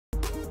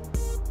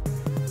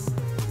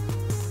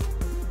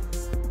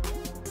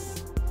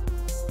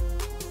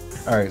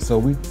All right, so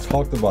we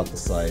talked about the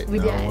site. We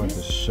now did. I wanted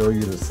to show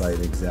you the site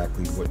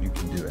exactly what you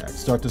can do.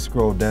 Start to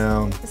scroll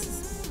down. This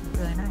is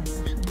really nice,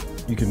 actually.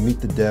 You can meet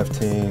the dev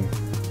team.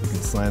 You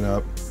can sign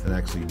up and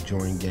actually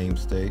join Game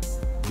State.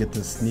 Get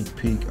the sneak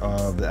peek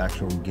of the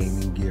actual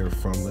gaming gear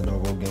from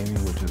Lenovo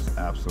Gaming, which is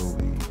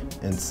absolutely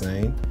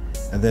insane.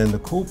 And then the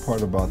cool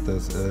part about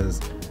this is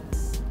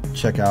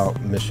check out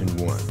Mission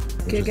 1.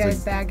 Good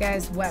guys, bad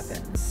guys,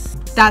 weapons.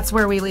 That's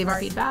where we leave our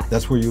feedback.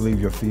 That's where you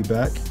leave your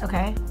feedback.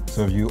 Okay.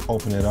 So if you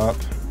open it up,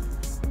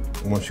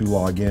 once you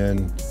log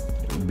in,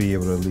 you'll be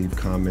able to leave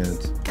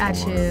comments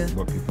Got on you.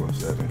 what people have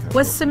said. And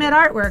What's submit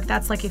artwork?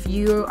 That's like if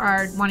you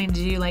are wanting to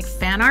do like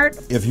fan art.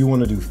 If you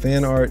want to do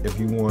fan art, if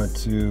you want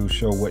to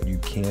show what you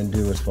can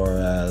do as far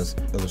as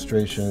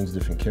illustrations,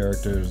 different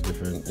characters,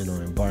 different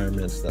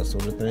environments, that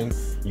sort of thing,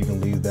 you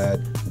can leave that.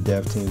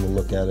 Dev team will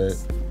look at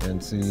it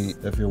and see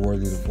if you're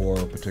worthy for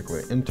a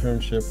particular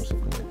internship or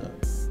something like that.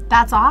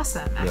 That's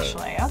awesome,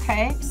 actually. Yeah.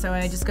 Okay, so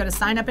I just go to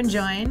sign up and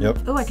join. Yep.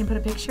 Oh, I can put a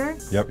picture?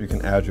 Yep, you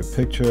can add your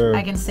picture.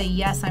 I can say,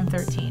 yes, I'm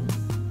 13.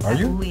 Are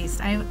you? At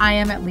least. I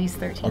am at least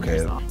 13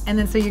 years Okay. old. And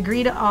then so you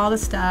agree to all the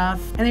stuff,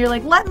 and then you're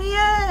like, let me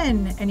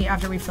in! And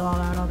after we fill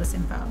out all this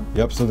info.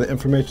 Yep, so the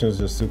information is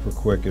just super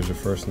quick. Is your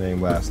first name,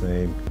 last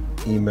name,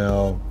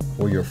 email,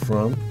 where you're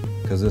from,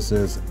 because this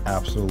is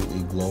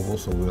absolutely global,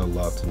 so we'd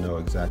love to know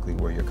exactly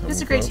where you're coming from.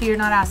 This is great too, you're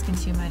not asking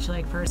too much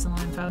like personal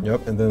info.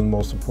 Yep, and then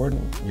most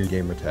important, your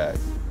gamer tag.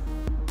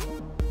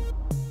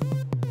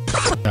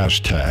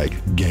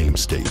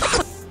 #GameState.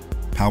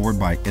 Powered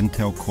by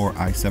Intel Core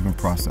i7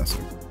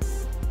 processor.